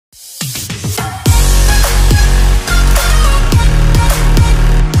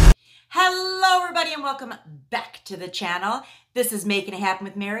welcome back to the channel. This is Making It Happen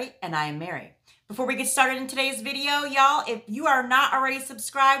with Mary, and I am Mary. Before we get started in today's video, y'all, if you are not already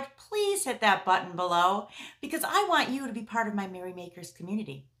subscribed, please hit that button below because I want you to be part of my Merry Makers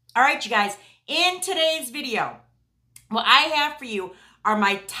community. All right, you guys, in today's video, what I have for you are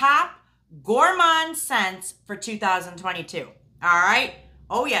my top Gourmand scents for 2022. All right?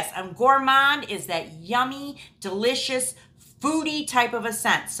 Oh yes, and Gourmand is that yummy, delicious, foodie type of a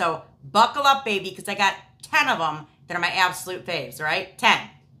scent. So buckle up, baby, because I got 10 of them that are my absolute faves, all right? 10.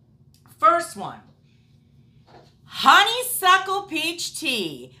 First one, Honeysuckle Peach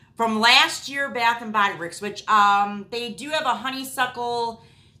Tea from last year Bath & Body Works, which they do have a honeysuckle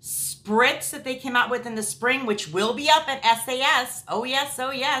spritz that they came out with in the spring, which will be up at SAS. Oh yes,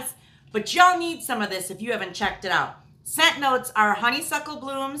 oh yes. But y'all need some of this if you haven't checked it out. Scent notes are honeysuckle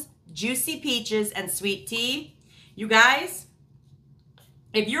blooms, juicy peaches, and sweet tea. You guys,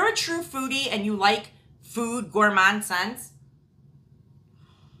 if you're a true foodie and you like food gourmand scents,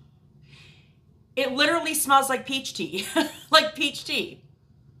 it literally smells like peach tea, like peach tea.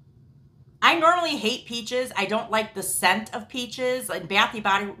 I normally hate peaches. I don't like the scent of peaches. Like Bath &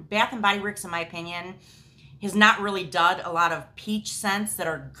 Body Works, in my opinion, has not really done a lot of peach scents that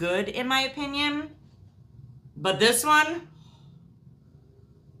are good, in my opinion. But this one,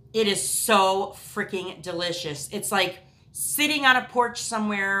 it is so freaking delicious. It's like sitting on a porch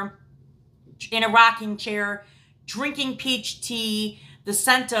somewhere in a rocking chair, drinking peach tea, the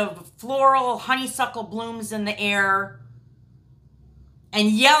scent of floral honeysuckle blooms in the air, and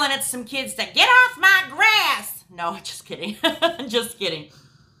yelling at some kids to get off my grass. No, just kidding. Just kidding.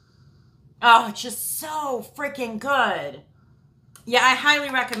 Oh, it's just so freaking good. Yeah, I highly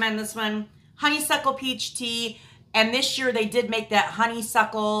recommend this one. Honeysuckle peach tea. And this year they did make that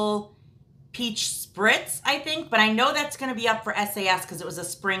honeysuckle peach spritz, I think. But I know that's going to be up for SAS because it was a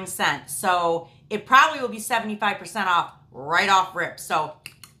spring scent. So it probably will be 75% off right off rip. So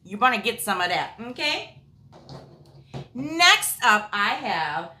you want to get some of that, okay? Next up,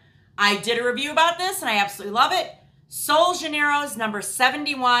 I did a review about this and I absolutely love it. Sol Janeiro's number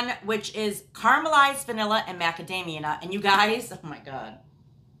 71, which is caramelized vanilla and macadamia nut. And you guys, oh my God.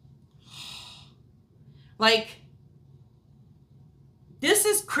 Like, this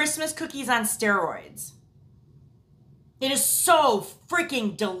is Christmas cookies on steroids. It is so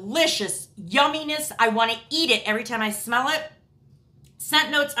freaking delicious. Yumminess. I want to eat it every time I smell it. Scent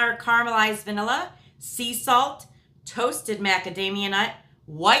notes are caramelized vanilla, sea salt, toasted macadamia nut,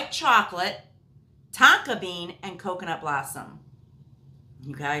 white chocolate, tonka bean, and coconut blossom.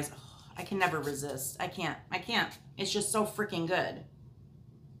 You guys, oh, I can never resist. I can't. It's just so freaking good.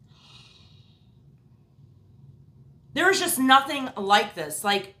 There is just nothing like this.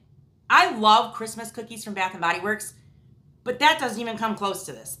 Like, I love Christmas cookies from Bath & Body Works, but that doesn't even come close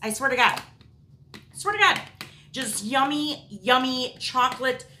to this. I swear to God. I swear to God. Just yummy, yummy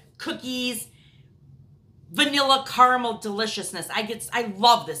chocolate cookies, vanilla caramel deliciousness. I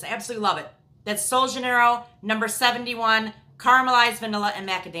love this. I absolutely love it. That's Sol Janeiro, number 71, caramelized vanilla and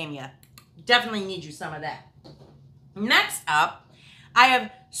macadamia. Definitely need you some of that. Next up, I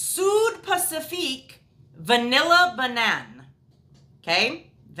have Sud Pacifique Vanilla Banane.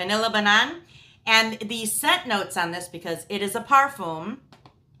 Okay? Vanilla Banane. And the scent notes on this, because it is a parfum,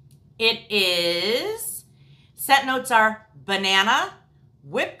 scent notes are banana,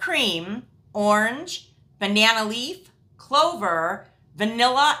 whipped cream, orange, banana leaf, clover,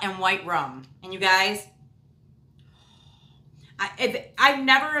 vanilla, and white rum. And you guys, I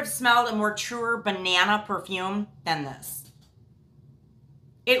never have smelled a more truer banana perfume than this.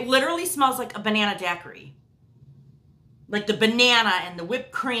 It literally smells like a banana daiquiri. Like the banana and the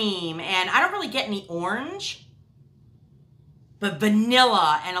whipped cream. And I don't really get any orange. But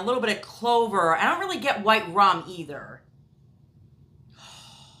vanilla and a little bit of clover. I don't really get white rum either.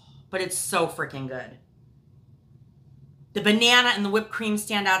 But it's so freaking good. The banana and the whipped cream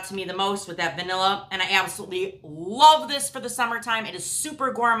stand out to me the most with that vanilla. And I absolutely love this for the summertime. It is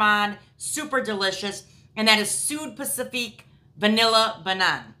super gourmand, super delicious. And that is Sud Pacifique Vanilla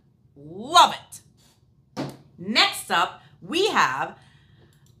Banane. Love it. Next up, we have,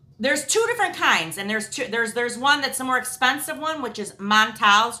 there's two different kinds. And there's one that's a more expensive one, which is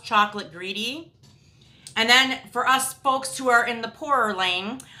Montal's Chocolate Greedy. And then for us folks who are in the poorer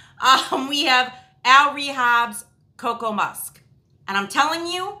lane, we have Al Rehab's Cocoa Musk. And I'm telling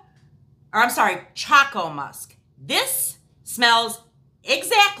you, or I'm sorry, Choco Musk. This smells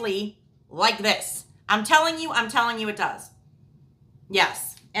exactly like this. I'm telling you it does.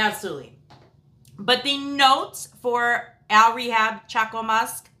 Yes, absolutely. But the notes for Al Rehab Choco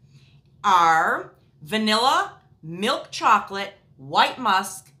Musk are vanilla, milk chocolate, white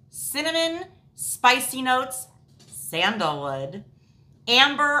musk, cinnamon, spicy notes, sandalwood,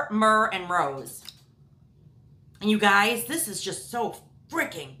 amber, myrrh, and rose. And you guys, this is just so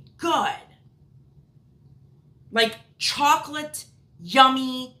freaking good. Like chocolate,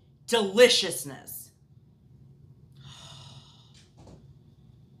 yummy deliciousness.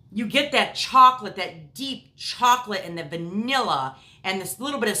 You get that chocolate, that deep chocolate and the vanilla and this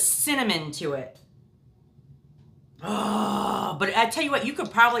little bit of cinnamon to it. Oh, but I tell you what, you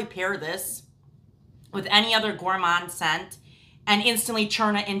could probably pair this with any other gourmand scent and instantly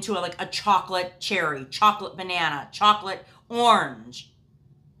turn it into like a chocolate cherry, chocolate banana, chocolate orange,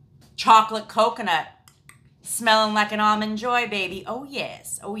 chocolate coconut, smelling like an almond joy, baby. Oh,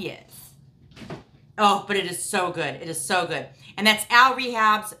 yes. Oh, yes. Oh, but it is so good. It is so good. And that's Al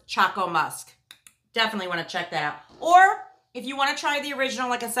Rehab's Choco Musk. Definitely want to check that out. Or if you want to try the original,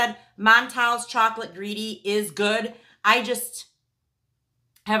 like I said, Montal's Chocolate Greedy is good. I just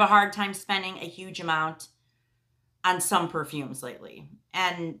have a hard time spending a huge amount on some perfumes lately.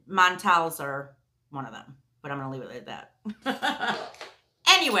 And Montal's are one of them. But I'm going to leave it at that.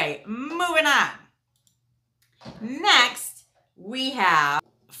 Anyway, moving on. Next, we have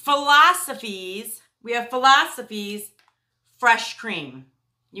Philosophies. We have Philosophies Fresh Cream.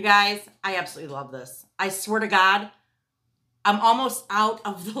 You guys, I absolutely love this. I swear to God, I'm almost out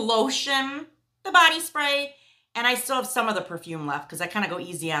of the lotion, the body spray, and I still have some of the perfume left because I kind of go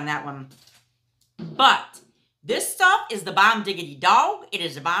easy on that one. But this stuff is the bomb diggity dog. It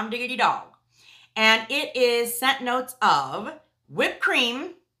is a bomb diggity dog. And it is scent notes of whipped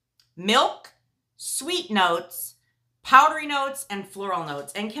cream, milk, sweet notes, powdery notes, and floral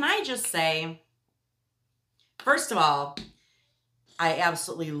notes. And can I just say, first of all, I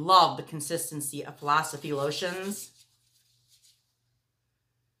absolutely love the consistency of Philosophy lotions.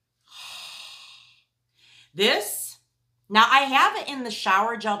 This, now I have it in the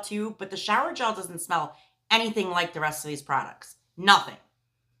shower gel too, but the shower gel doesn't smell anything like the rest of these products. Nothing.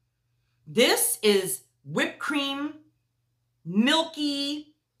 This is whipped cream,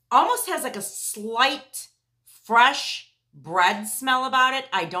 milky, almost has like a slight fresh bread smell about it.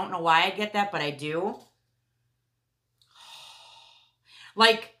 I don't know why I get that, but I do.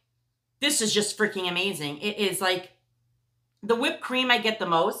 Like, this is just freaking amazing. It is like the whipped cream I get the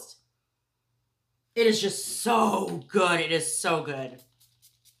most. It is just so good. It is so good.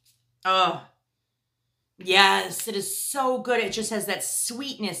 Oh, yes, it is so good. It just has that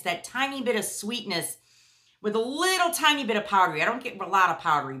sweetness, that tiny bit of sweetness with a little tiny bit of powdery. I don't get a lot of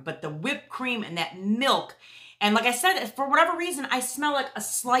powdery, but the whipped cream and that milk. And like I said, for whatever reason, I smell like a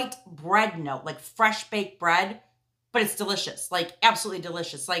slight bread note, like fresh baked bread, but it's delicious, like absolutely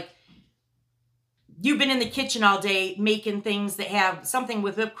delicious. Like you've been in the kitchen all day making things that have something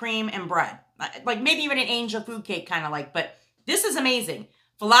with whipped cream and bread. Like maybe even an angel food cake kind of like, but this is amazing.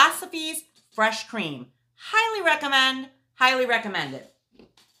 Philosophy's Fresh Cream. Highly recommend it.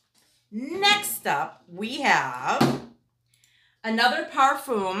 Next up, we have another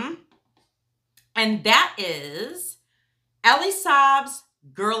parfum, and that is Elie Saab's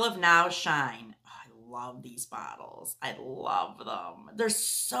Girl of Now Shine. Oh, I love these bottles. I love them. They're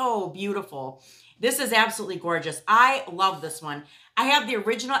so beautiful. This is absolutely gorgeous. I love this one. I have the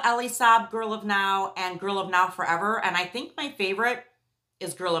original Elie Saab Girl of Now and Girl of Now Forever, and I think my favorite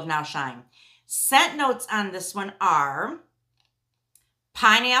is Girl of Now Shine. Scent notes on this one are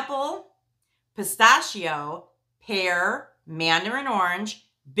pineapple, pistachio, pear, mandarin orange,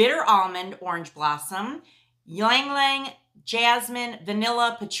 bitter almond, orange blossom, ylang ylang, jasmine,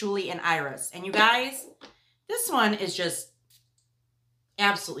 vanilla, patchouli, and iris. And you guys, this one is just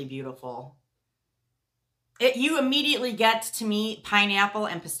absolutely beautiful. You immediately get, to me, pineapple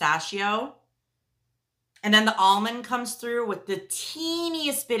and pistachio. And then the almond comes through with the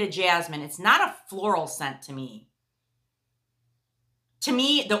teeniest bit of jasmine. It's not a floral scent to me. To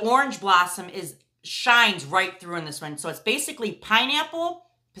me, the orange blossom shines right through in this one. So it's basically pineapple,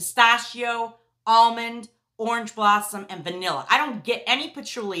 pistachio, almond, orange blossom, and vanilla. I don't get any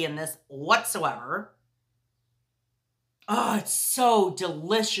patchouli in this whatsoever. Oh, it's so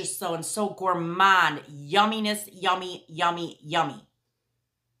delicious though, and so gourmand. Yumminess, yummy, yummy, yummy.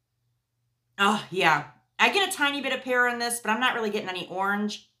 Oh, yeah. I get a tiny bit of pear in this, but I'm not really getting any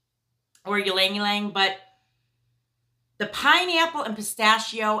orange or ylang ylang, but the pineapple and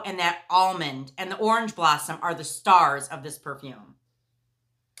pistachio and that almond and the orange blossom are the stars of this perfume.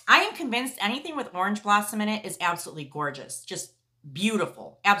 I am convinced anything with orange blossom in it is absolutely gorgeous. Just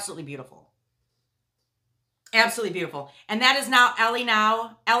beautiful. Absolutely beautiful. Absolutely beautiful. And that is now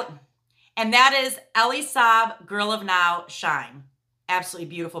and that is Elie Saab Girl of Now Shine. Absolutely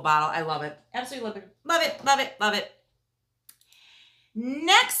beautiful bottle. I love it. Absolutely love it. Love it. Love it. Love it.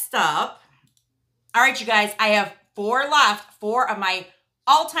 Next up, All right, you guys, I have 4 left, 4 of my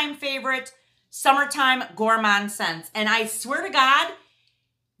all-time favorite summertime gourmand scents. And I swear to God,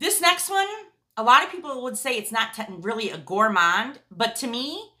 this next one, a lot of people would say it's not really a gourmand, but to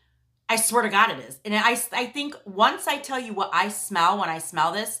me, I swear to God it is. And I think once I tell you what I smell when I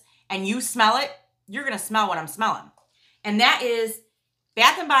smell this, and you smell it, you're going to smell what I'm smelling. And that is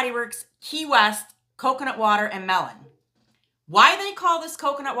Bath & Body Works Key West Coconut Water and Melon. Why they call this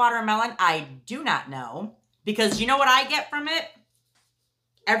coconut water and melon, I do not know. Because you know what I get from it?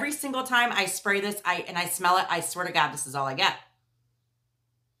 Every single time I spray this and I smell it, I swear to God, this is all I get.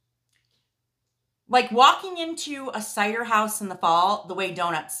 Like walking into a cider house in the fall, the way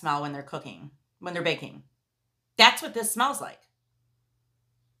donuts smell when they're cooking, when they're baking. That's what this smells like.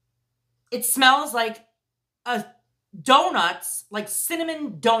 It smells like donuts, like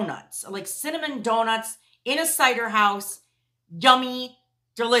cinnamon donuts in a cider house. Yummy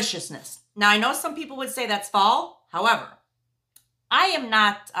deliciousness. Now, I know some people would say that's fall. However, I am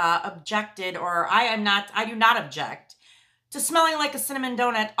not objected, or I do not object to smelling like a cinnamon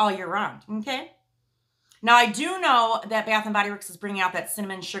donut all year round, okay? Now, I do know that Bath & Body Works is bringing out that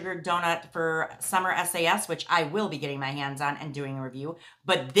cinnamon sugar donut for summer SAS, which I will be getting my hands on and doing a review.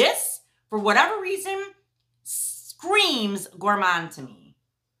 But this, for whatever reason, screams gourmand to me.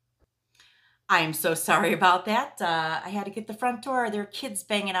 I'm so sorry about that. I had to get the front door. There are kids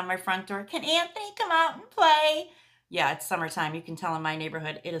banging on my front door. Can Anthony come out and play? Yeah, it's summertime. You can tell in my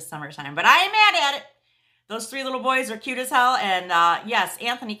neighborhood it is summertime, but I am mad at it. Those 3 little boys are cute as hell, and yes,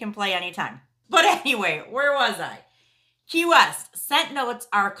 Anthony can play anytime. But anyway, where was I? Key West. Scent notes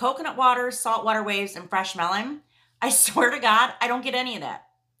are coconut water, saltwater waves, and fresh melon. I swear to God, I don't get any of that.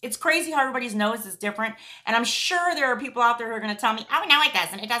 It's crazy how everybody's nose is different, and I'm sure there are people out there who are going to tell me, oh, no, it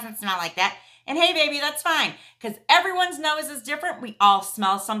doesn't. It doesn't smell like that. And hey, baby, that's fine, because everyone's nose is different. We all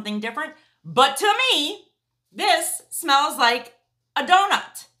smell something different. But to me, this smells like a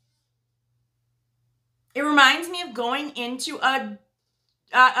donut. It reminds me of going into a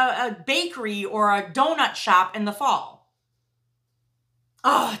bakery or a donut shop in the fall.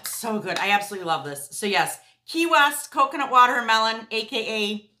 Oh, it's so good. I absolutely love this. So yes, Key West coconut water and melon,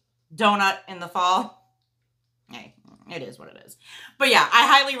 aka donut in the fall. Hey, it is what it is. But yeah, I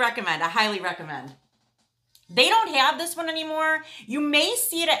highly recommend. I highly recommend. They don't have this one anymore. You may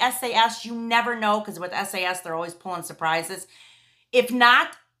see it at SAS. You never know, because with SAS, they're always pulling surprises. If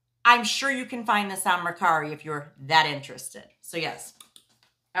not, I'm sure you can find this on Mercari if you're that interested. So yes.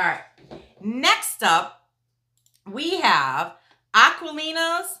 All right. Next up, we have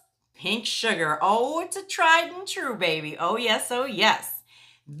Aquilina's Pink Sugar. Oh, it's a tried and true, baby. Oh, yes. Oh, yes.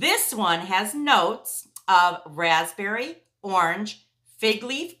 This one has notes of raspberry, orange, fig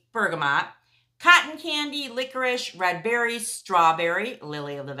leaf, bergamot, cotton candy, licorice, red berries, strawberry,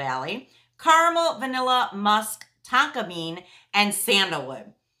 lily of the valley, caramel, vanilla, musk, tonka bean, and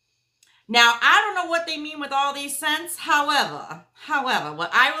sandalwood. Now, I don't know what they mean with all these scents. However,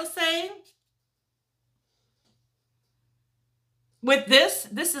 what I will say, with this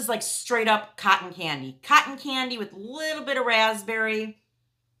is like straight up cotton candy. Cotton candy with a little bit of raspberry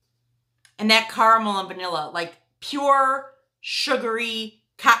and that caramel and vanilla, like pure, sugary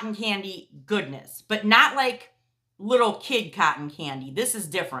cotton candy goodness, but not like little kid cotton candy. This is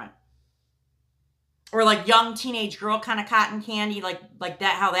different. Or like young teenage girl kind of cotton candy, like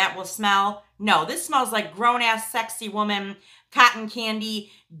that, how that will smell. No, this smells like grown-ass sexy woman cotton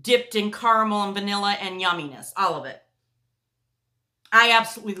candy dipped in caramel and vanilla and yumminess, all of it. I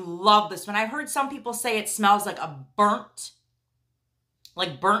absolutely love this one. I've heard some people say it smells like a burnt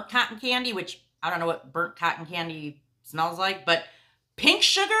cotton candy, which I don't know what burnt cotton candy smells like, but Pink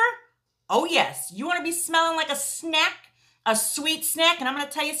Sugar, oh yes. You want to be smelling like a snack, a sweet snack, and I'm going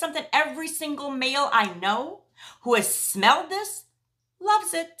to tell you something, every single male I know who has smelled this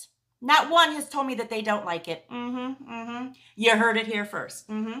loves it. Not one has told me that they don't like it. You heard it here first.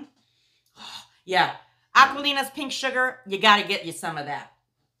 Yeah. Aquilina's Pink Sugar, you got to get you some of that.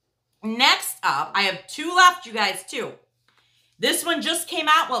 Next up, I have 2 left, you guys, too. This one just came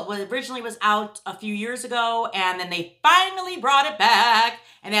out, well, it originally was out a few years ago, and then they finally brought it back,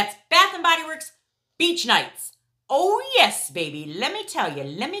 and that's Bath & Body Works Beach Nights. Oh, yes, baby. Let me tell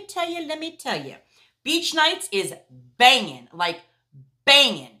you. Beach Nights is banging, like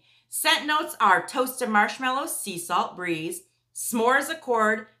banging. Scent notes are toasted marshmallow, sea salt breeze, s'mores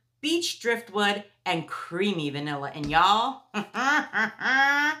accord, beach driftwood, and creamy vanilla. And y'all,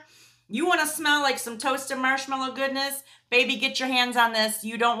 you want to smell like some toasted marshmallow goodness? Baby, get your hands on this.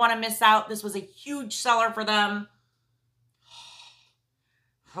 You don't want to miss out. This was a huge seller for them.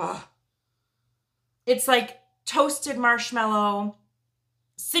 It's like toasted marshmallow,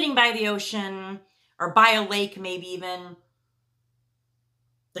 sitting by the ocean, or by a lake maybe even.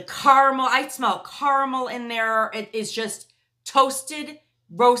 The caramel, I smell caramel in there. It is just toasted,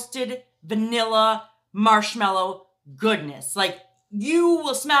 roasted, vanilla, marshmallow goodness. Like, you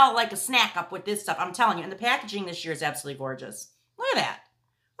will smell like a snack up with this stuff. I'm telling you. And the packaging this year is absolutely gorgeous. Look at that.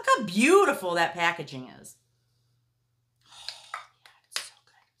 Look how beautiful that packaging is. Oh, yeah, it's so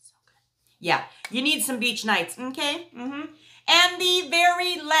good. So good. Yeah, you need some beach nights. Okay? And the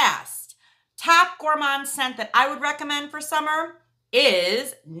very last top gourmand scent that I would recommend for summer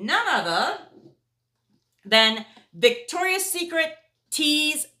is none other than Victoria's Secret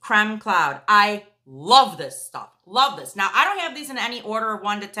Tease Creme Cloud. I love this stuff. Love this. Now, I don't have these in any order of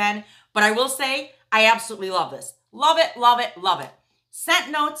 1 to 10, but I will say I absolutely love this. Love it, love it, love it.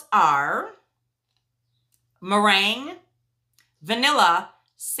 Scent notes are meringue, vanilla,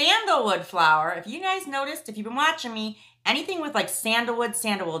 sandalwood flower. If you guys noticed, if you've been watching me, anything with like sandalwood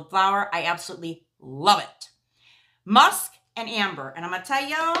flower, I absolutely love it. Musk and amber. And I'm going to tell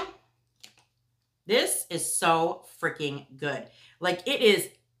y'all, this is so freaking good. Like, it is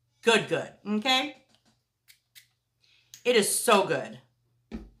good, okay? It is so good.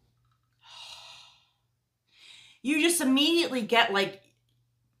 You just immediately get like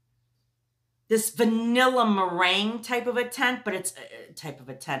this vanilla meringue type of a scent, but it's type of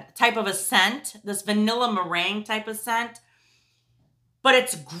a scent. This vanilla meringue type of scent. But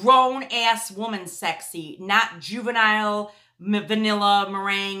it's grown-ass woman sexy, not juvenile vanilla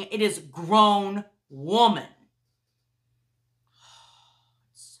meringue. It is grown woman.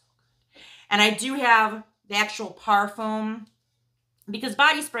 It's so good. And I do have the actual parfum, because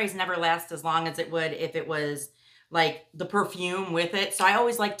body sprays never last as long as it would if it was like the perfume with it. So I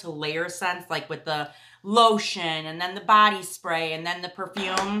always like to layer scents, like with the lotion and then the body spray and then the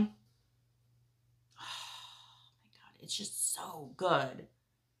perfume. It's just so good.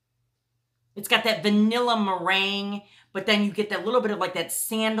 It's got that vanilla meringue, but then you get that little bit of like that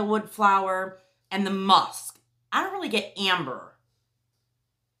sandalwood flower and the musk. I don't really get amber,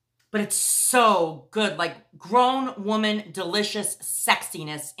 but it's so good. Like grown woman, delicious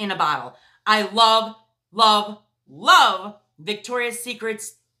sexiness in a bottle. I love, love, love Victoria's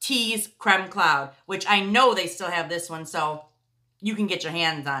Secret's Tease Creme Cloud, which I know they still have this one, so you can get your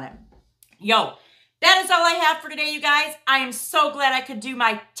hands on it. Yo. That is all I have for today, you guys. I am so glad I could do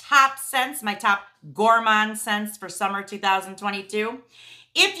my top scents, my top gourmand scents for summer 2022.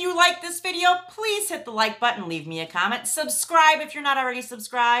 If you like this video, please hit the like button, leave me a comment, subscribe if you're not already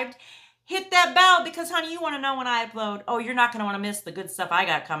subscribed. Hit that bell because, honey, you want to know when I upload. Oh, you're not going to want to miss the good stuff I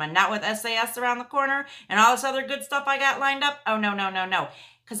got coming. Not with SAS around the corner and all this other good stuff I got lined up. Oh, no, no, no, no.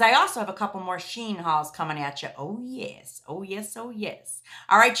 Because I also have a couple more Shein hauls coming at you. Oh, yes. Oh, yes. Oh, yes.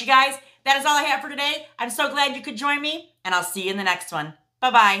 All right, you guys. That is all I have for today. I'm so glad you could join me, and I'll see you in the next one.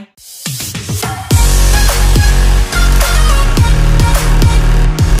 Bye-bye.